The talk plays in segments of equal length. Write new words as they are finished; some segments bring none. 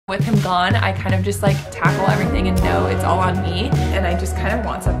With him gone, I kind of just like tackle everything and know it's all on me. And I just kind of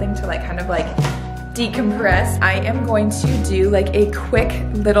want something to like kind of like decompress. I am going to do like a quick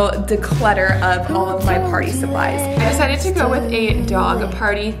little declutter of all of my party supplies. I decided to go with a dog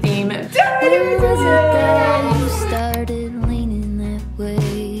party theme. You started leaning that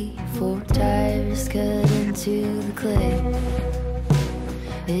way, 4 tires cut into the clay.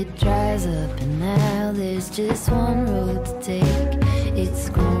 It dries up and now there's just one road to take. It's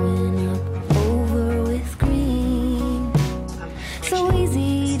growing up over with green. So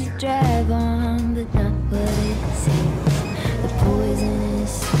easy to drive on, but not what it seems. The poison is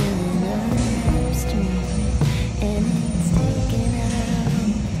spilling upstream, and it's taking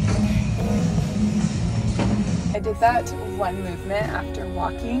out. I did that one movement after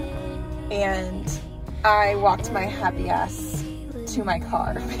walking, and I walked my happy ass to my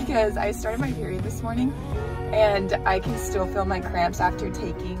car because I started my period this morning and I can still feel my cramps after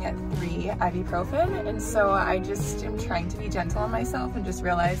taking 3 ibuprofen, and so I just am trying to be gentle on myself and just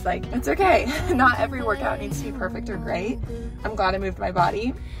realize like it's okay. Not every workout needs to be perfect or great. I'm glad I moved my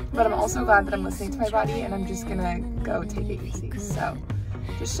body, but I'm also glad that I'm listening to my body and I'm just gonna go take it easy. So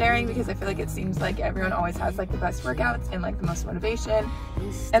just sharing, because I feel like it seems like everyone always has like the best workouts and like the most motivation,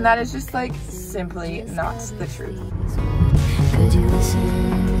 and that is just like simply not the truth. Could you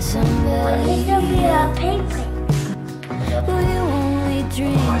listen to somebody? It's gonna be a painting. Will you only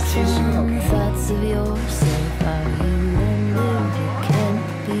dream thoughts of yourself? Are you remembered? You can't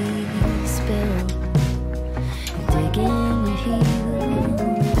be spilled. You're digging your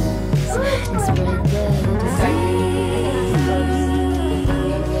heels and spread the disease.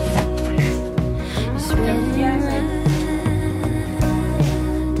 You're spreading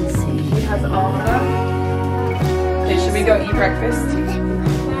the disease. Has all of them. Okay, should we go eat breakfast?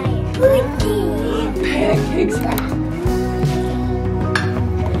 Pancakes. Back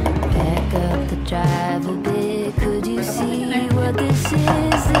up the drive a bit. Could you see what this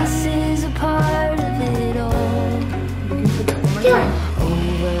is? This is a part of it all.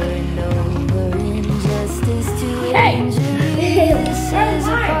 Over and over, injustice to injury. This is a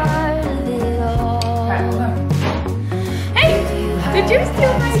part of it all. Hey, did you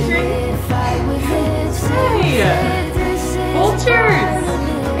steal my drink? Hey, vultures.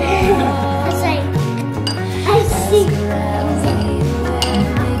 I see.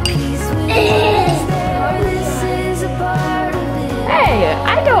 Hey, I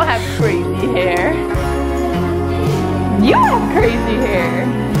don't have crazy hair. You have crazy hair.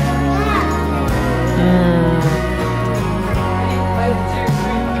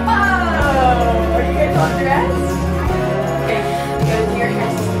 Oh, are you guys all dressed? Okay, you guys do your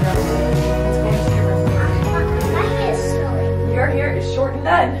hair system. Your hair is short and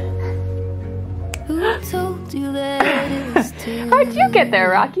done. Who told you that it was too? How'd you get there,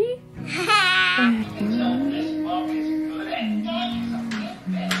 Rocky?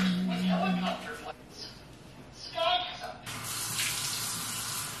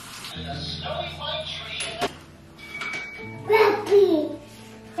 Rocky!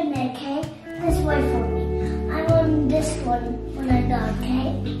 Okay, this way for me. I'm on this one when I'm done, okay?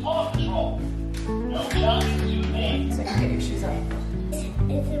 So you get your shoes on.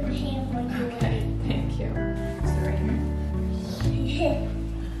 It's in my hand when you Okay, thank you. So right here.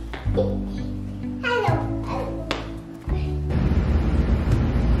 Hello.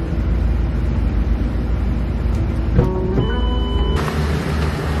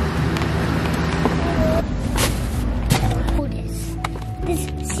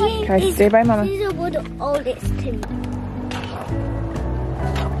 Okay, stay by Mama. These are one of the oldest to me.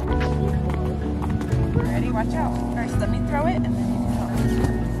 Ready? Watch out. First, let me throw it and then you throw it.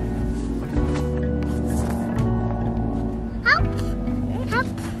 Help! Help!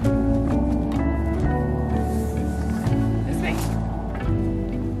 This way.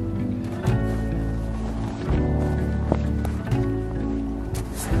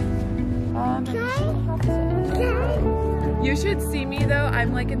 You should see me though.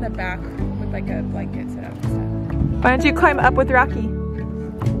 I'm like in the back with like a blanket set up. Why don't you climb up with Rocky?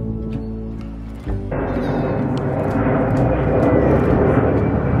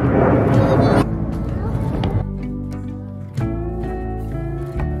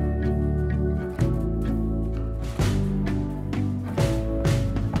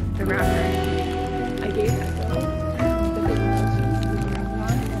 The wrapper. I gave Echo the big mushrooms to put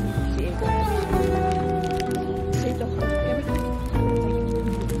on, and she ate them. She ate the whole everything.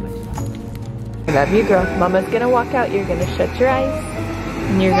 I love you, girl. Mama's gonna walk out. You're gonna shut your eyes,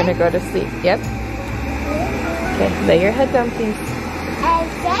 and you're gonna go to sleep. Yep. Okay, lay your head down, please.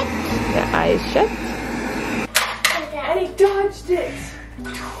 The eyes shut. And he dodged it.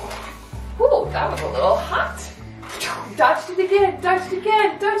 Ooh, that was a little hot. Dodged it again, dodged it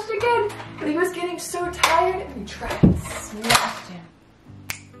again, dodged it again. But he was getting so tired and we tried and smashed him.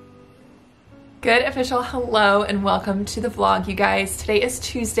 Good official hello and welcome to the vlog, you guys. Today is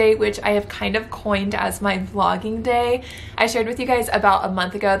Tuesday, which I have kind of coined as my vlogging day. I shared with you guys about a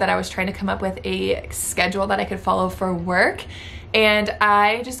month ago that I was trying to come up with a schedule that I could follow for work. And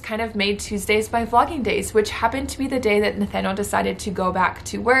I just kind of made Tuesdays my vlogging days, which happened to be the day that Nathaniel decided to go back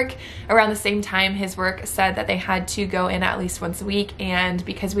to work. Around the same time, his work said that they had to go in at least once a week. And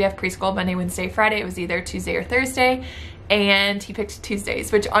because we have preschool Monday, Wednesday, Friday, it was either Tuesday or Thursday. And he picked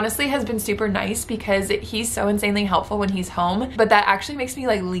Tuesdays, which honestly has been super nice because he's so insanely helpful when he's home, but that actually makes me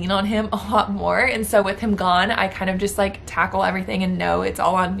like lean on him a lot more. And so with him gone, I kind of just like tackle everything and know it's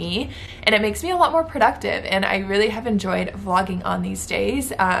all on me, and it makes me a lot more productive. And I really have enjoyed vlogging on these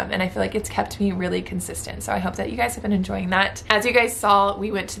days, and I feel like it's kept me really consistent. So I hope that you guys have been enjoying that. As you guys saw,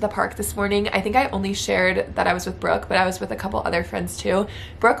 we went to the park this morning. I think I only shared that I was with Brooke, but I was with a couple other friends too.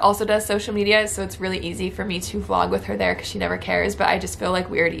 Brooke also does social media, so it's really easy for me to vlog with her there because she never cares, but I just feel like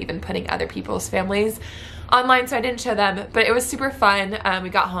weird even putting other people's families online, so I didn't show them. But it was super fun. We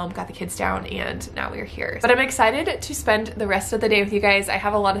got home, got the kids down, and now we're here. But I'm excited to spend the rest of the day with you guys. I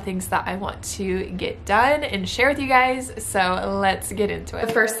have a lot of things that I want to get done and share with you guys, so let's get into it.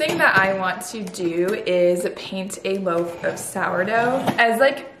 The first thing that I want to do is paint a loaf of sourdough. As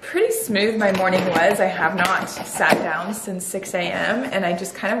like pretty smooth my morning was, I have not sat down since 6 a.m. and I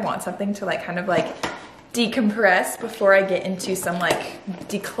just kind of want something to like kind of like decompress before I get into some like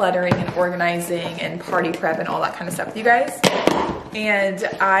decluttering and organizing and party prep and all that kind of stuff with you guys. And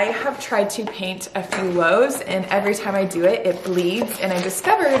I have tried to paint a few loaves, and every time I do it, it bleeds. And I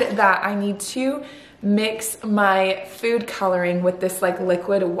discovered that I need to mix my food coloring with this like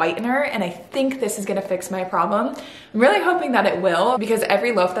liquid whitener, and I think this is gonna fix my problem. I'm really hoping that it will, because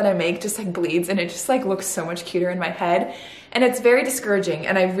every loaf that I make just like bleeds and it just like looks so much cuter in my head. And it's very discouraging,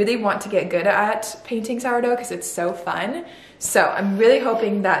 and I really want to get good at painting sourdough because it's so fun. So I'm really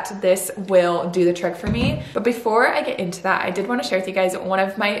hoping that this will do the trick for me. But before I get into that, I did want to share with you guys one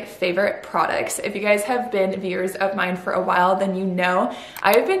of my favorite products. If you guys have been viewers of mine for a while, then you know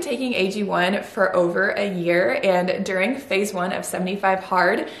I've been taking AG1 for over a year, and during phase 1 of 75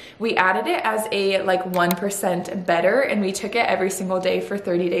 Hard, we added it as a like 1% better, and we took it every single day for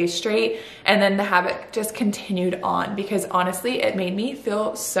 30 days straight, and then the habit just continued on because honestly, it made me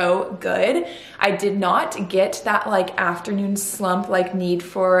feel so good. I did not get that like afternoon slump like need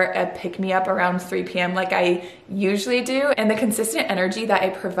for a pick-me-up around 3 p.m. like I usually do, and the consistent energy that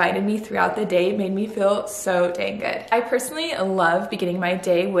it provided me throughout the day made me feel so dang good. I personally love beginning my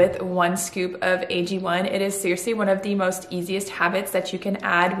day with 1 scoop of AG1. It is seriously one of the most easiest habits that you can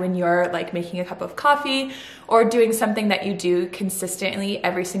add when you're like making a cup of coffee or doing something that you do consistently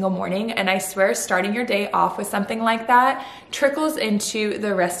every single morning. And I swear starting your day off with something like that trickles into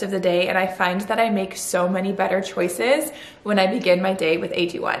the rest of the day, and I find that I make so many better choices when I begin my day with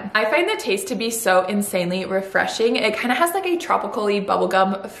AG1. I find the taste to be so insanely refreshing. It kind of has like a tropical-y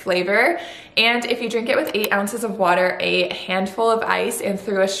bubblegum flavor, and if you drink it with 8 ounces of water, a handful of ice, and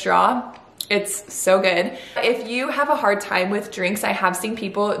through a straw, it's so good. If you have a hard time with drinks, I have seen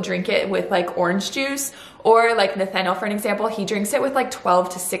people drink it with like orange juice, or like Nathaniel, for an example, he drinks it with like 12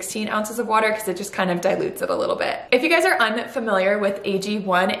 to 16 ounces of water because it just kind of dilutes it a little bit. If you guys are unfamiliar with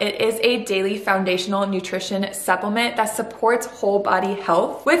AG1, it is a daily foundational nutrition supplement that supports whole body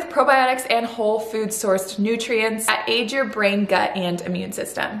health with probiotics and whole food sourced nutrients that aid your brain, gut, and immune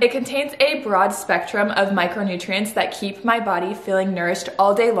system. It contains a broad spectrum of micronutrients that keep my body feeling nourished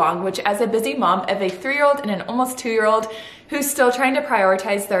all day long, which as a busy mom of a 3-year-old and an almost 2-year-old who's still trying to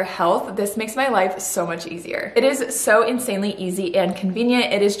prioritize their health, this makes my life so much easier. It is so insanely easy and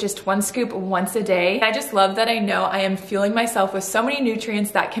convenient. It is just 1 scoop once a day. I just love that I know I am fueling myself with so many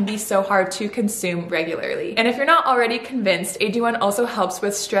nutrients that can be so hard to consume regularly. And if you're not already convinced, AG1 also helps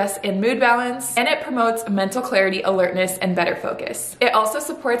with stress and mood balance, and it promotes mental clarity, alertness, and better focus. It also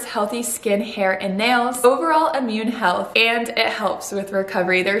supports healthy skin, hair, and nails, overall immune health, and it helps with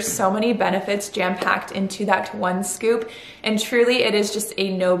recovery. There's so many benefits jam-packed into that 1 scoop. And truly, it is just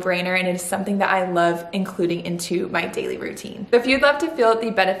a no-brainer, and it is something that I love including into my daily routine. So if you'd love to feel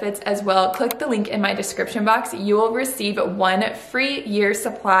the benefits as well, click the link in my description box. You will receive 1 free year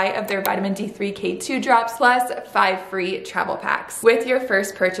supply of their vitamin D3 K2 drops plus 5 free travel packs with your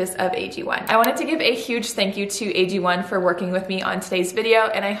first purchase of AG1. I wanted to give a huge thank you to AG1 for working with me on today's video,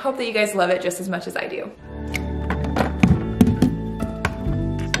 and I hope that you guys love it just as much as I do.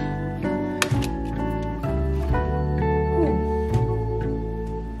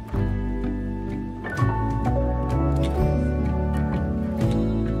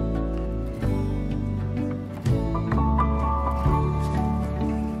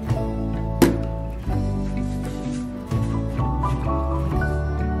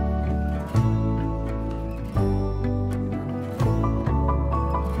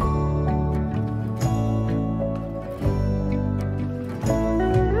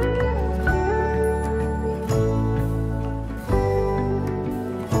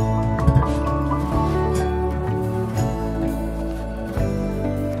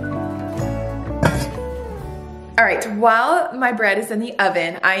 All right, while my bread is in the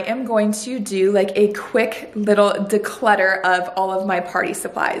oven, I am going to do like a quick little declutter of all of my party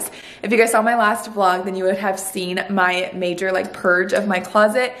supplies. If you guys saw my last vlog, then you would have seen my major like purge of my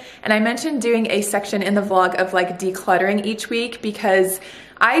closet. And I mentioned doing a section in the vlog of like decluttering each week because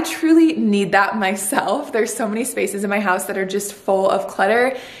I truly need that myself. There's so many spaces in my house that are just full of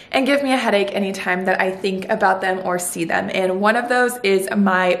clutter and give me a headache anytime that I think about them or see them. And one of those is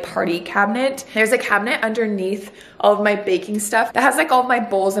my party cabinet. There's a cabinet underneath all of my baking stuff that has like all of my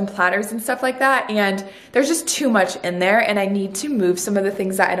bowls and platters and stuff like that. And there's just too much in there and I need to move some of the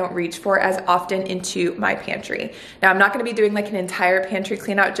things that I don't reach for as often into my pantry. Now I'm not gonna be doing like an entire pantry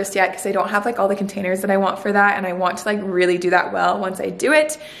clean out just yet because I don't have like all the containers that I want for that, and I want to like really do that well once I do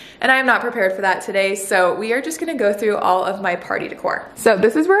it. And I am not prepared for that today, so we are just gonna go through all of my party decor. So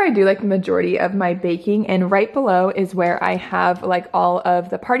this is where I do like the majority of my baking, and right below is where I have like all of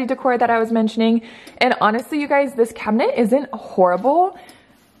the party decor that I was mentioning. And honestly, you guys, this cabinet isn't horrible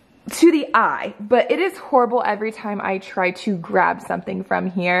to the eye, but it is horrible every time I try to grab something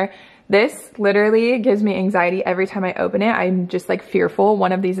from here. This literally gives me anxiety every time I open it. I'm just like fearful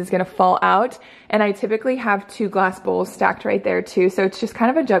one of these is gonna fall out. And I typically have 2 glass bowls stacked right there too. So it's just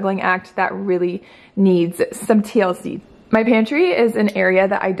kind of a juggling act that really needs some TLC. My pantry is an area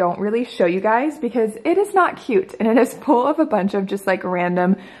that I don't really show you guys because it is not cute and it is full of a bunch of just like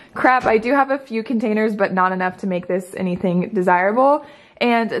random crap. I do have a few containers, but not enough to make this anything desirable.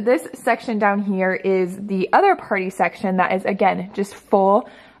 And this section down here is the other party section that is, again, just full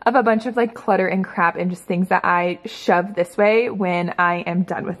of a bunch of like clutter and crap and just things that I shove this way when I am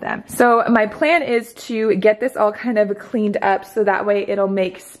done with them. So my plan is to get this all kind of cleaned up so that way it'll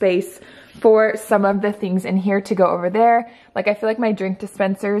make space for some of the things in here to go over there. Like I feel like my drink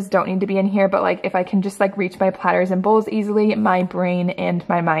dispensers don't need to be in here, but like if I can just like reach my platters and bowls easily, my brain and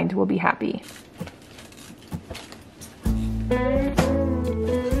my mind will be happy.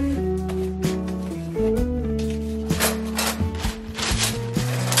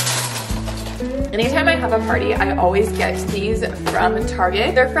 Anytime I have a party, I always get these from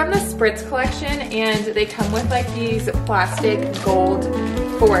Target. They're from the Spritz collection and they come with like these plastic gold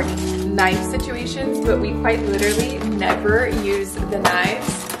fork knife situations, but we quite literally never use the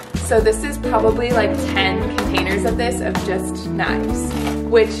knives. So this is probably like 10 containers of this of just knives,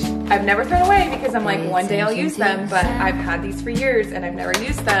 which I've never thrown away because I'm like, one day I'll use them, but I've had these for years and I've never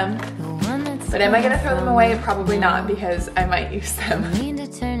used them. But am I gonna throw them away? Probably not, because I might use them.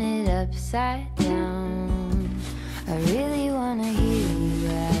 Upside down, I really wanna hear you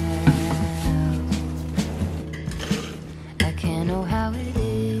out. I can't know how it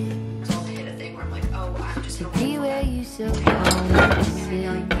is. It's only hit a thing where I'm like, oh, I'm just to be where you so come to sit.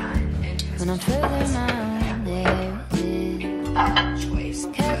 When I'm further down, there it is. choice.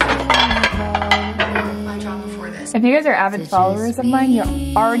 If you guys are avid followers of mine, you're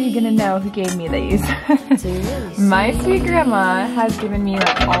already gonna know who gave me these. My sweet grandma has given me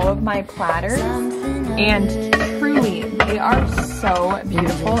like all of my platters, and truly they are so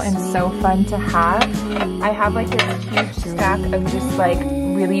beautiful and so fun to have. I have like this huge stack of just like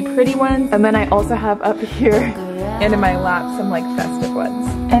really pretty ones, and then I also have up here and in my lap some like festive ones.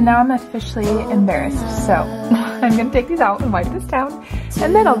 And now I'm officially embarrassed, so I'm gonna take these out and wipe this down,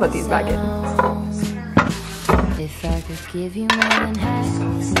 and then I'll put these back in. If I could give you more than half.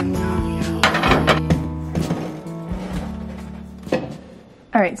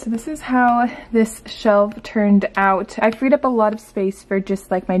 Alright, so this is how this shelf turned out. I freed up a lot of space for just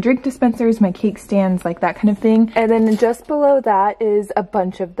like my drink dispensers, my cake stands, like that kind of thing. And then just below that is a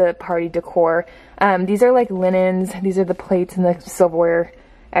bunch of the party decor. These are like linens, these are the plates and the silverware,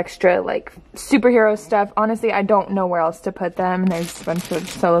 extra like superhero stuff. Honestly, I don't know where else to put them. There's a bunch of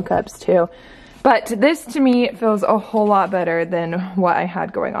solo cups too. But this to me feels a whole lot better than what I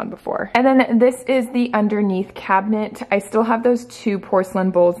had going on before. And then this is the underneath cabinet. I still have those 2 porcelain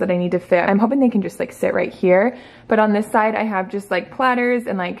bowls that I need to fit. I'm hoping they can just like sit right here. But on this side I have just like platters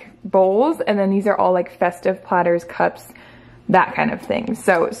and like bowls, and then these are all like festive platters, cups, that kind of thing.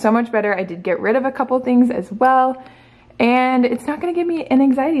 So much better. I did get rid of a couple things as well. And it's not gonna give me an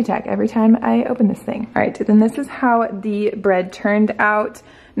anxiety attack every time I open this thing. All right, then this is how the bread turned out.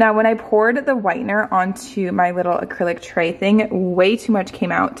 Now, when I poured the whitener onto my little acrylic tray thing, way too much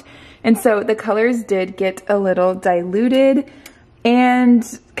came out. And so the colors did get a little diluted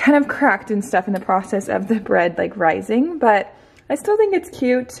and kind of cracked and stuff in the process of the bread like rising, but I still think it's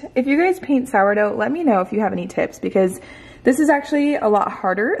cute. If you guys paint sourdough, let me know if you have any tips, because This is actually a lot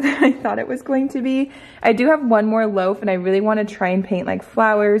harder than I thought it was going to be. I do have one more loaf and I really want to try and paint like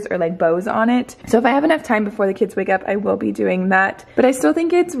flowers or like bows on it. So if I have enough time before the kids wake up, I will be doing that. But I still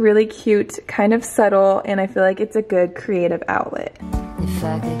think it's really cute, kind of subtle, and I feel like it's a good creative outlet. If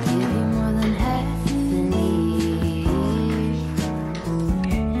I could give you more than half an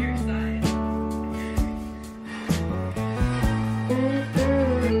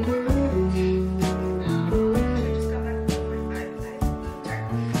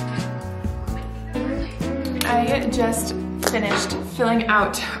I just finished filling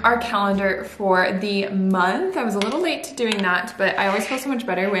out our calendar for the month. I was a little late to doing that, but I always feel so much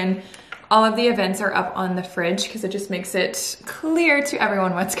better when all of the events are up on the fridge because it just makes it clear to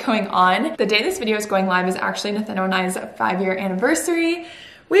everyone what's going on. The day this video is going live is actually Nathaniel and I's 5-year anniversary.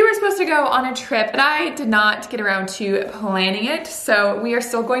 We were supposed to go on a trip, but I did not get around to planning it, so we are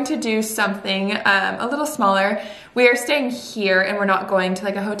still going to do something a little smaller. We are staying here and we're not going to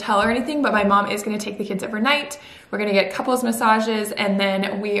like a hotel or anything, but my mom is gonna take the kids overnight. We're gonna get couples massages, and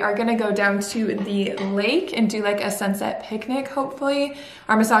then we are gonna go down to the lake and do like a sunset picnic, hopefully.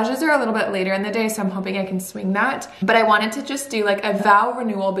 Our massages are a little bit later in the day, so I'm hoping I can swing that. But I wanted to just do like a vow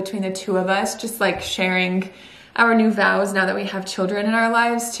renewal between the two of us, just like sharing our new vows now that we have children in our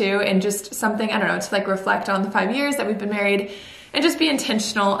lives too, and just something, I don't know, to like reflect on the 5 years that we've been married and just be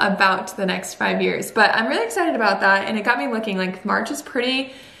intentional about the next 5 years. But I'm really excited about that, and it got me looking like March is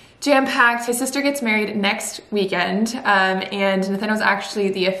pretty jam-packed. His sister gets married next weekend, and Nathaniel's actually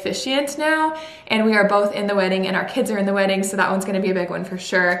the officiant now, and we are both in the wedding and our kids are in the wedding, so that one's gonna be a big one for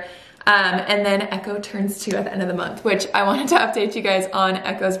sure. And then Echo turns 2 at the end of the month, which I wanted to update you guys on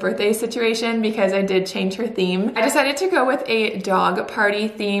Echo's birthday situation because I did change her theme. I decided to go with a dog party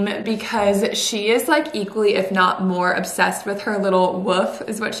theme because she is like equally, if not more, obsessed with her little woof,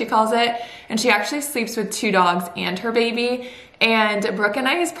 is what she calls it. And she actually sleeps with 2 dogs and her baby. And Brooke and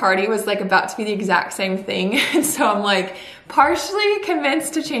I's party was like about to be the exact same thing. And so I'm like partially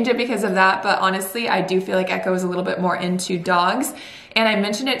convinced to change it because of that. But honestly, I do feel like Echo is a little bit more into dogs. And I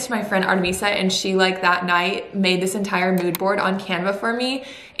mentioned it to my friend Artemisa, and she like that night made this entire mood board on Canva for me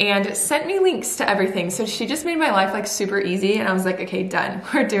and sent me links to everything. So she just made my life like super easy, and I was like, okay, done,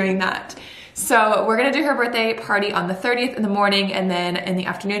 we're doing that. So we're gonna do her birthday party on the 30th in the morning, and then in the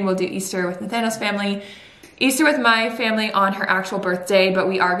afternoon we'll do Easter with Nathaniel's family, Easter with my family on her actual birthday, but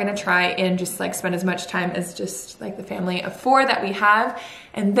we are gonna try and just like spend as much time as just like the family of 4 that we have.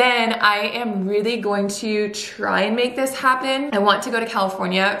 And then I am really going to try and make this happen. I want to go to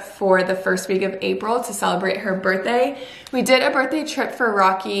California for the first week of April to celebrate her birthday. We did a birthday trip for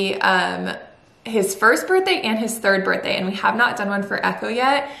Rocky, his first birthday and his 3rd birthday, and we have not done one for Echo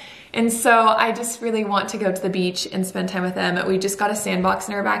yet. And so I just really want to go to the beach and spend time with them. We just got a sandbox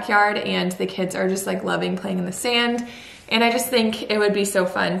in our backyard, and the kids are just like loving playing in the sand. And I just think it would be so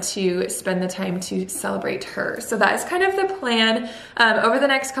fun to spend the time to celebrate her. So that is kind of the plan. Over the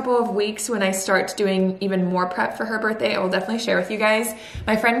next couple of weeks, when I start doing even more prep for her birthday, I will definitely share with you guys.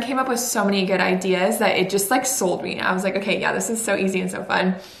 My friend came up with so many good ideas that it just like sold me. I was like, okay, yeah, this is so easy and so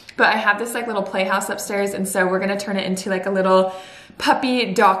fun. But I have this like little playhouse upstairs, and so we're gonna turn it into like a little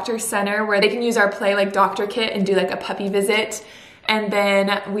puppy doctor center where they can use our play like doctor kit and do like a puppy visit. And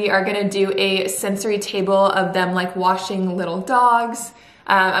then we are gonna do a sensory table of them like washing little dogs.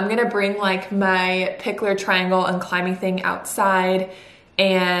 I'm gonna bring like my pickler triangle and climbing thing outside.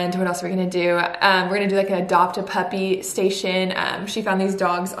 And what else are we gonna do? We're gonna do like an adopt a puppy station. She found these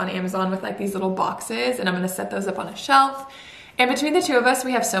dogs on Amazon with like these little boxes, and I'm gonna set those up on a shelf. And between the two of us,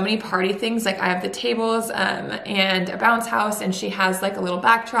 we have so many party things. Like I have the tables and a bounce house, and she has like a little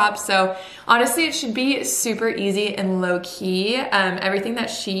backdrop. So honestly, it should be super easy and low key. Everything that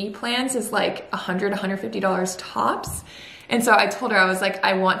she plans is like $100, $150 tops. And so I told her, I was like,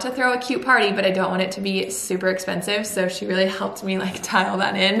 I want to throw a cute party, but I don't want it to be super expensive. So she really helped me like dial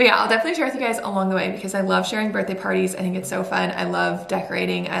that in. But yeah, I'll definitely share with you guys along the way because I love sharing birthday parties. I think it's so fun. I love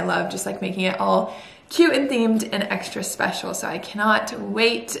decorating. I love just like making it all cute and themed and extra special. So I cannot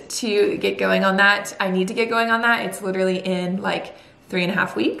wait to get going on that. I need to get going on that. It's literally in like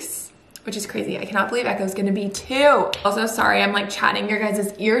 3.5 weeks, which is crazy. I cannot believe Echo's gonna be 2. Also, sorry, I'm like chatting your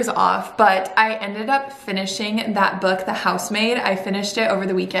guys' ears off, but I ended up finishing that book, The Housemaid. I finished it over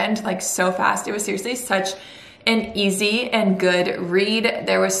the weekend, like so fast. It was seriously such an easy and good read.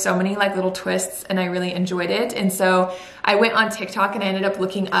 There was so many like little twists, and I really enjoyed it. And so I went on TikTok and I ended up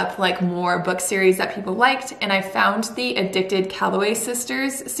looking up like more book series that people liked, and I found the Addicted Calloway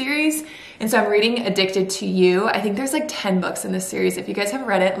Sisters series. And so I'm reading Addicted to You. I think there's like 10 books in this series. If you guys have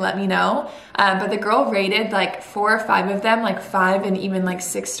read it, let me know. But the girl rated like 4 or 5 of them, like 5 and even like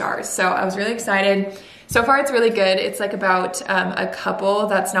 6 stars. So I was really excited. So far it's really good. It's like about a couple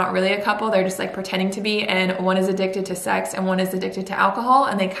that's not really a couple. They're just like pretending to be, and one is addicted to sex and one is addicted to alcohol,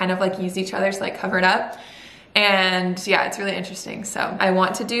 and they kind of like use each other to like cover it up. And yeah, it's really interesting. So I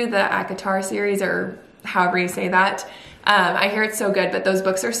want to do the ACOTAR series, or however you say that. I hear it's so good, but those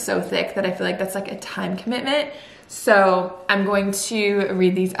books are so thick that I feel like that's like a time commitment. So I'm going to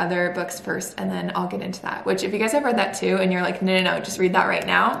read these other books first, and then I'll get into that, which if you guys have read that too and you're like, no, just read that right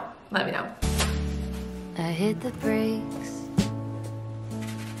now, let me know. I hit the brakes,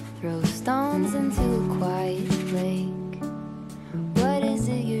 throw stones into a quiet lake. What is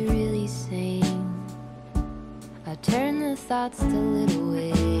it you're really saying? I turn the thoughts to little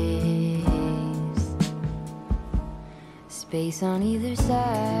waves, space on either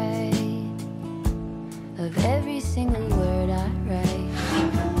side of every single word I write.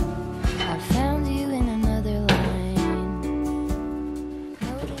 I found you in another line.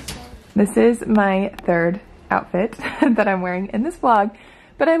 This is my third outfit that I'm wearing in this vlog,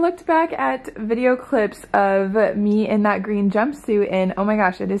 but I looked back at video clips of me in that green jumpsuit and oh my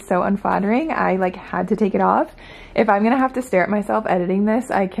gosh, it is so unflattering. I like had to take it off. If I'm gonna have to stare at myself editing this,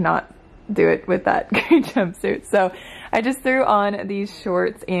 I cannot do it with that green jumpsuit. So I just threw on these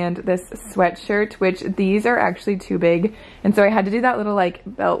shorts and this sweatshirt, which these are actually too big. And so I had to do that little like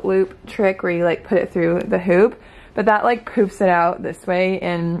belt loop trick where you like put it through the hoop. But that like poofs it out this way,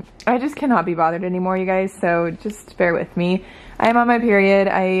 and I just cannot be bothered anymore, you guys, so just bear with me. I am on my period.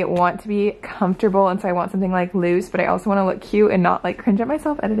 I want to be comfortable, and so I want something like loose, but I also want to look cute and not like cringe at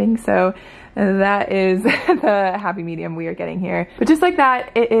myself editing, so that is the happy medium we are getting here. But just like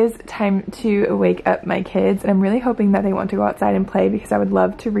that, it is time to wake up my kids, and I'm really hoping that they want to go outside and play because I would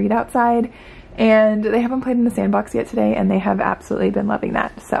love to read outside, and they haven't played in the sandbox yet today, and they have absolutely been loving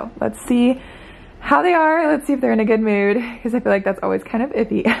that. So let's see how they are. Let's see if they're in a good mood, because I feel like that's always kind of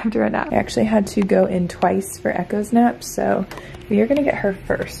iffy after a nap. I actually had to go in twice for Echo's nap, so we are gonna get her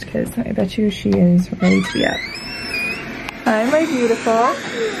first because I bet you she is ready to be up. Hi, my beautiful.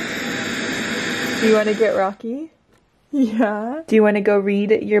 Do you want to get rocky? Yeah. Do you want to go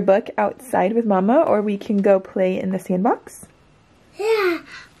read your book outside with Mama, or we can go play in the sandbox? Yeah,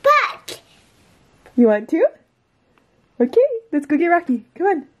 but You want to? Okay, let's go get Rocky. Come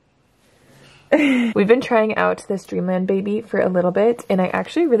on. We've been trying out this Dreamland baby for a little bit, and I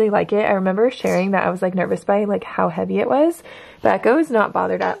actually really like it. I remember sharing that I was like nervous by like how heavy it was, but Echo is not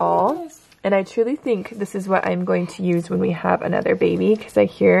bothered at all. And I truly think this is what I'm going to use when we have another baby, because I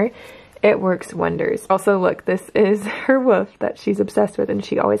hear it works wonders. Also, look, this is her woof that she's obsessed with, and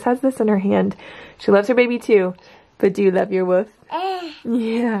she always has this in her hand. She loves her baby too, but do you love your woof?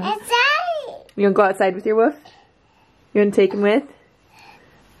 Yeah. outside. You want to go outside with your woof? You want to take him with?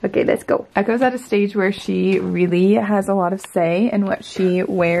 Okay, let's go. Echo's at a stage where she really has a lot of say in what she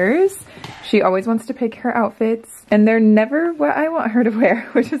wears. She always wants to pick her outfits, and they're never what I want her to wear,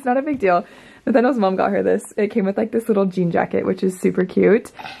 which is not a big deal. Nathaniel's mom got her this. It came with like this little jean jacket, which is super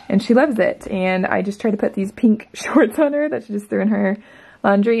cute, and she loves it. And I just tried to put these pink shorts on her that she just threw in her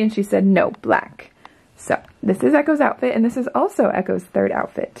laundry, and she said no, black. So this is Echo's outfit, and this is also Echo's third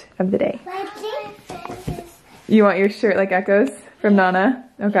outfit of the day. You want your shirt like Echo's from Nana?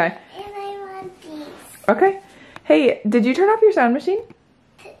 Okay. And I want these. Okay. Hey, did you turn off your sound machine?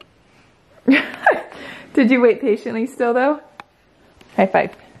 Did you wait patiently still though? High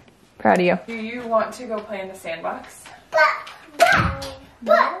five. Proud of you. Do you want to go play in the sandbox? But.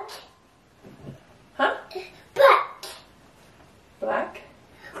 Huh? But. Black?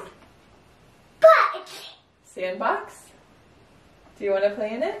 But. Sandbox? Do you want to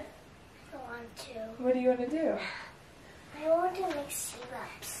play in it? I want to. What do you want to do? I want to make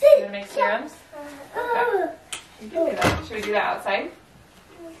syrups. You want to make serums? Okay. You can do that. Should we do that outside?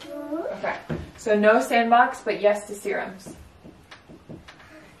 Okay. So no sandbox, but yes to serums.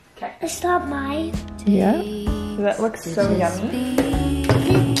 Okay. It's not mine. Yeah? That looks so yummy.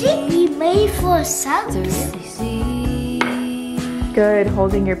 The cake we made for something. Good,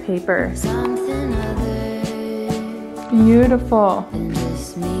 holding your paper. Something other Beautiful. than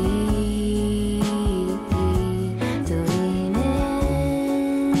just me to lean in.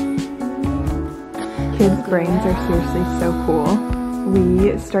 Kids' brains are seriously so cool.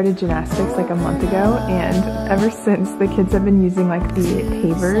 We started gymnastics like a month ago, and ever since the kids have been using like the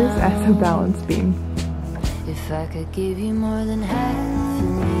pavers as a balance beam. If I could give you more than half of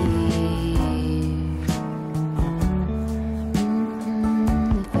me,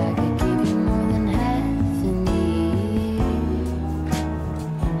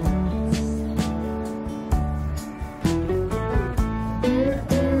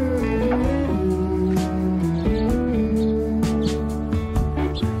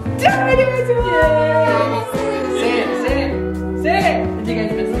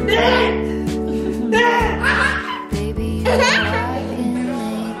 Baby, I can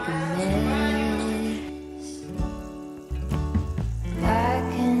make a mess. I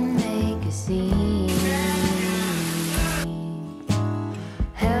can make a scene.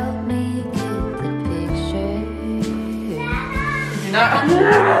 Help me get the picture.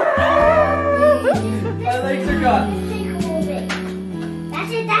 My legs are gone.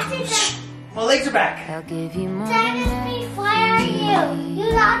 That's it, that's it. My legs are back. I'll give you more. Why are you?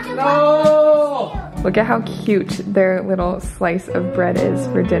 You're not the No! Look at how cute their little slice of bread is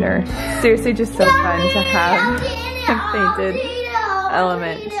for dinner. Seriously, just so fun to have a painted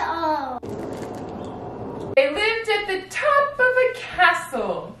element. They lived at the top of a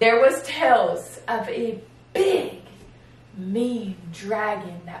castle. There was tales of a big, mean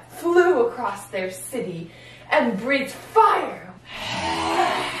dragon that flew across their city and breathed fire.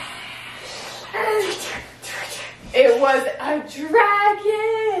 It was a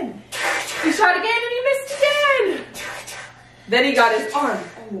dragon. He shot again and he missed again. Then he got his arm.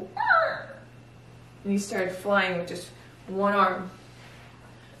 And he started flying with just one arm.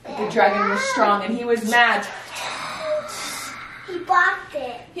 But the dragon was strong and he was mad. He blocked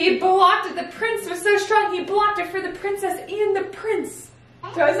it. He blocked it. The prince was so strong, he blocked it for the princess and the prince.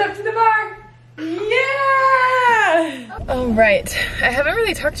 Toes up to the bar. Yeah! All right. I haven't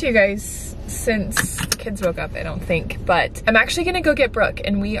really talked to you guys since the kids woke up, I don't think, but I'm actually gonna go get Brooke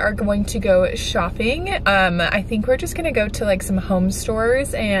and we are going to go shopping. I think we're just gonna go to like some home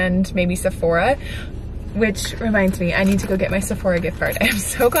stores and maybe Sephora. Which reminds me, I need to go get my Sephora gift card. I'm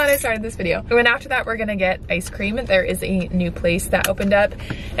so glad I started this video. And then after that, we're gonna get ice cream. There is a new place that opened up.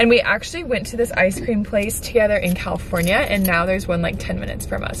 And we actually went to this ice cream place together in California. And now there's one like 10 minutes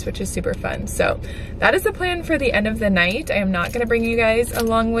from us, which is super fun. So that is the plan for the end of the night. I am not gonna bring you guys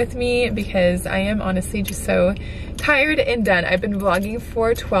along with me because I am honestly just so tired and done. I've been vlogging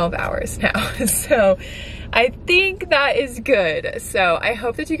for 12 hours now. So I think that is good. So I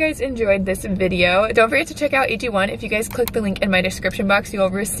hope that you guys enjoyed this video. Don't forget to check out AG1. If you guys click the link in my description box, you'll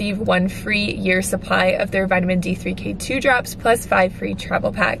receive 1 free year supply of their vitamin D3K2 drops plus 5 free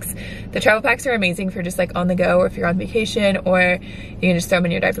travel packs. The travel packs are amazing for just like on the go or if you're on vacation, or you can just throw them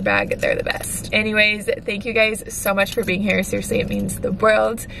in your diaper bag. They're the best. Anyways, thank you guys so much for being here. Seriously, it means the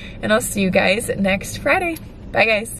world. And I'll see you guys next Friday. Bye guys.